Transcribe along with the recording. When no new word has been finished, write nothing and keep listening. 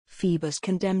Phoebus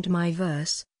condemned my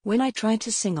verse, when I tried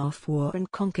to sing off war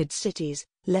and conquered cities,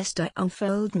 lest I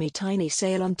unfurled me tiny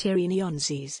sail on Tyrrhenian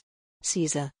seas.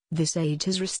 Caesar, this age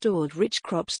has restored rich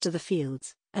crops to the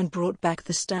fields, and brought back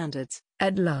the standards,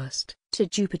 at last, to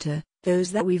Jupiter,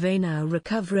 those that we now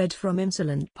recovered from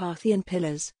insolent Parthian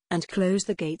pillars, and closed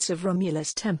the gates of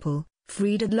Romulus' temple,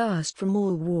 freed at last from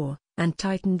all war, and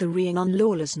tightened the ring on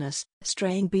lawlessness,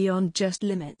 straying beyond just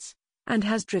limits, and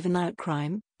has driven out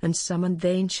crime, and summoned the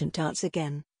ancient arts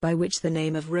again, by which the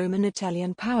name of Roman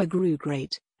Italian power grew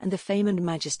great, and the fame and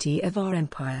majesty of our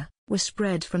empire were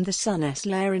spread from the sun's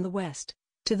lair in the west,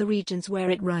 to the regions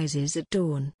where it rises at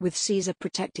dawn. With Caesar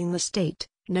protecting the state,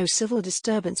 no civil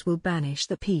disturbance will banish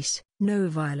the peace, no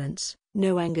violence,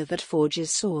 no anger that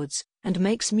forges swords, and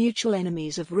makes mutual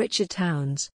enemies of richer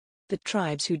towns. The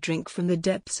tribes who drink from the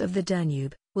depths of the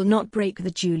Danube will not break the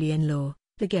Julian law,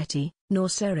 the Geti, nor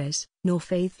Ceres, nor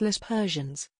faithless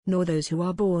Persians, nor those who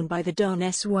are born by the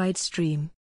Don's wide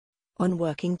stream. On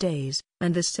working days,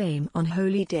 and the same on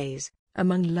holy days,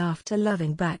 among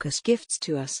laughter-loving Bacchus gifts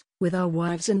to us, with our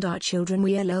wives and our children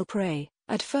we'll pray,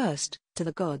 at first, to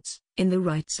the gods, in the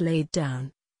rites laid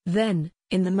down, then,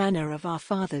 in the manner of our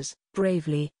fathers,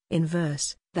 bravely, in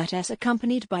verse, that is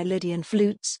accompanied by Lydian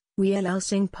flutes, we'll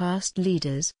sing past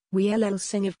leaders, we'll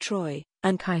sing of Troy,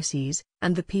 Anchises,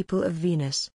 and the people of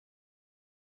Venus,